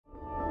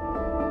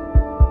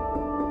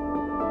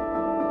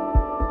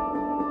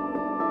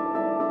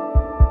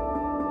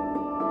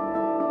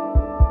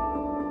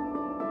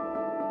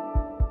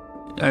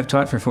I've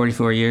taught for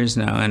 44 years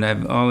now, and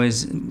I've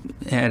always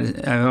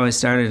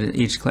started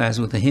each class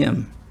with a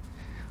hymn.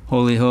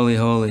 Holy, holy,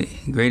 holy,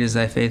 great is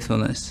thy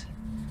faithfulness.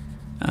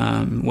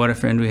 What a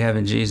friend we have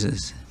in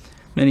Jesus.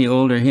 Many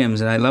older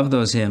hymns, and I love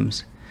those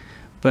hymns.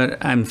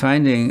 But I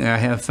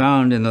have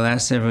found in the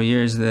last several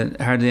years that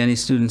hardly any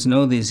students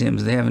know these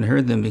hymns. They haven't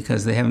heard them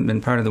because they haven't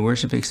been part of the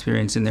worship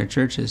experience in their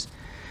churches.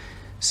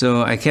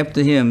 So I kept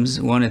the hymns,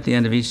 one at the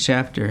end of each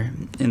chapter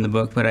in the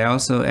book, but I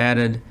also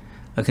added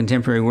a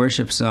contemporary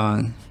worship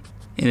song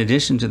in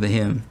addition to the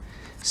hymn,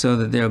 so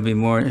that there will be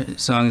more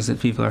songs that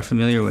people are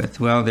familiar with.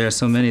 Well, there are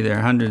so many. There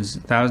are hundreds,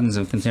 thousands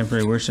of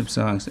contemporary worship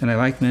songs, and I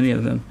like many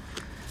of them.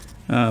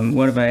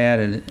 What have I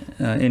added?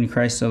 In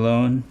Christ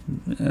Alone,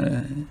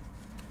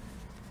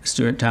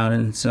 Stuart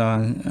Townend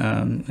song,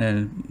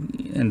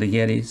 and the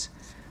Gettys.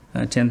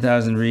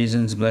 10,000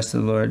 Reasons, Bless the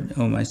Lord,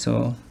 O my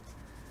soul.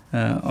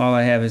 All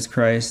I have is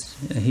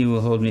Christ, He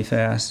will hold me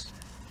fast.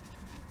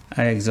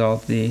 I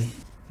exalt Thee,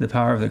 the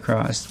power of the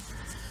cross.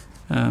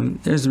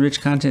 There's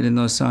rich content in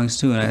those songs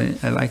too, and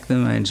I like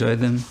them, I enjoy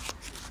them,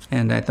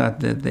 and I thought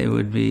that they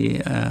would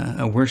be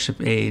a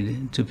worship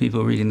aid to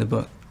people reading the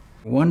book.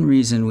 One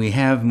reason we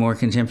have more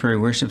contemporary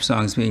worship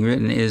songs being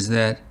written is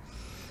that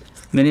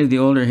many of the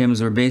older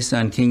hymns were based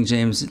on King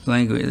James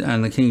language,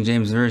 on the King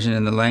James Version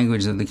and the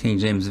language of the King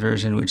James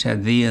Version, which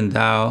had thee and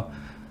thou,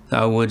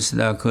 thou wouldst,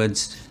 thou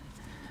couldst,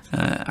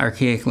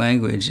 archaic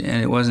language,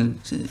 and it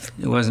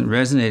wasn't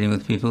resonating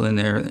with people in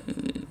their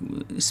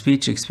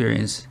speech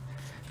experience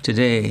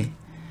today.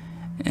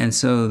 And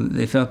so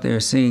they felt they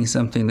were singing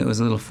something that was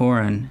a little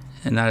foreign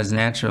and not as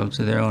natural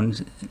to their own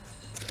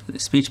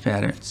speech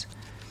patterns.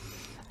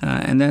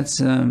 And there's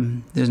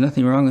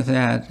nothing wrong with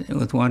that,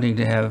 with wanting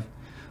to have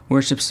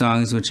worship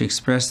songs which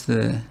express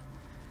the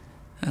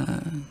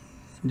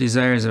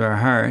desires of our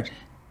heart,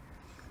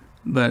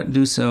 but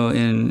do so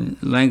in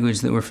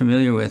language that we're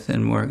familiar with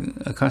and more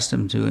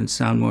accustomed to and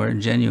sound more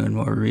genuine,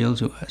 more real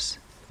to us.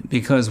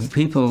 Because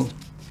people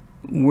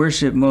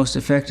worship most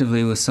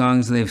effectively with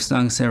songs they've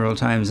sung several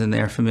times and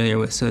they're familiar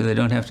with, so they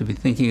don't have to be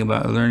thinking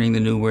about learning the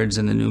new words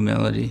and the new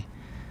melody,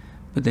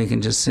 but they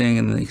can just sing,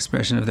 and the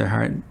expression of their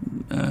heart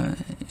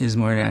is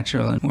more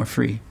natural and more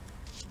free.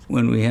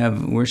 When we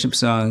have worship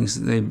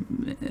songs, they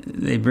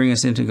bring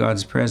us into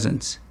God's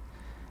presence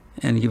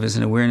and give us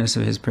an awareness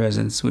of His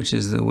presence, which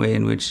is the way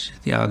in which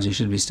theology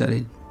should be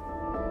studied.